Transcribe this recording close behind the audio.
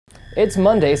It's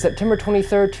Monday, September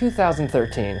 23rd,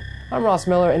 2013. I'm Ross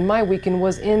Miller, and my weekend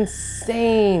was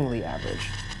insanely average.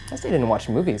 I stayed in and watched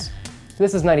movies.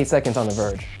 This is 90 Seconds on The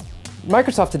Verge.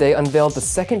 Microsoft today unveiled the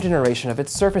second generation of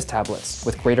its Surface tablets,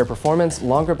 with greater performance,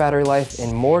 longer battery life,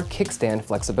 and more kickstand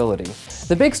flexibility.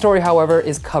 The big story, however,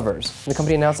 is covers. The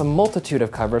company announced a multitude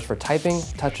of covers for typing,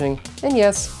 touching, and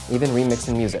yes, even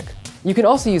remixing music. You can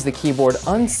also use the keyboard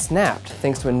unsnapped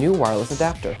thanks to a new wireless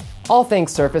adapter. All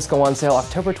things Surface go on sale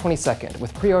October 22nd,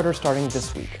 with pre-orders starting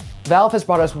this week. Valve has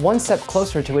brought us one step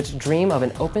closer to its dream of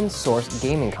an open-source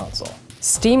gaming console.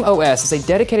 SteamOS is a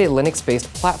dedicated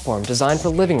Linux-based platform designed for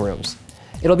living rooms.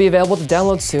 It'll be available to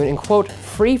download soon and, quote,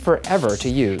 free forever to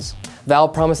use.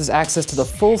 Valve promises access to the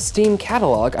full Steam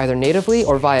catalog either natively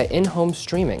or via in-home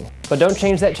streaming. But don't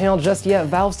change that channel just yet,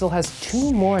 Valve still has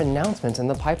 2 more announcements in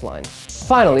the pipeline.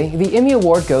 Finally, the Emmy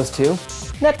Award goes to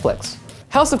Netflix.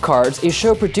 House of Cards, a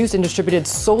show produced and distributed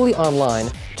solely online,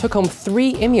 took home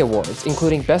 3 Emmy Awards,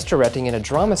 including Best Directing in a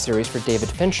Drama Series for David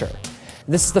Fincher.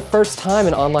 This is the first time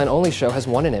an online-only show has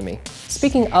won an Emmy.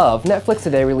 Speaking of, Netflix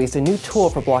today released a new tool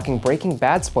for blocking Breaking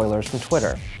Bad spoilers from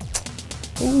Twitter.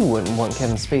 You wouldn't want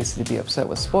Kevin Spacey to be upset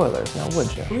with spoilers, now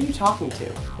would you? Who are you talking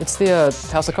to? It's the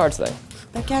House of Cards thing.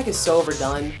 That gag is so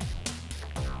overdone.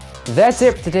 That's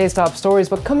it for today's top stories,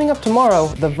 but coming up tomorrow,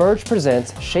 The Verge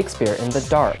presents Shakespeare in the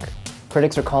Dark.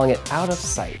 Critics are calling it out of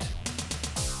sight.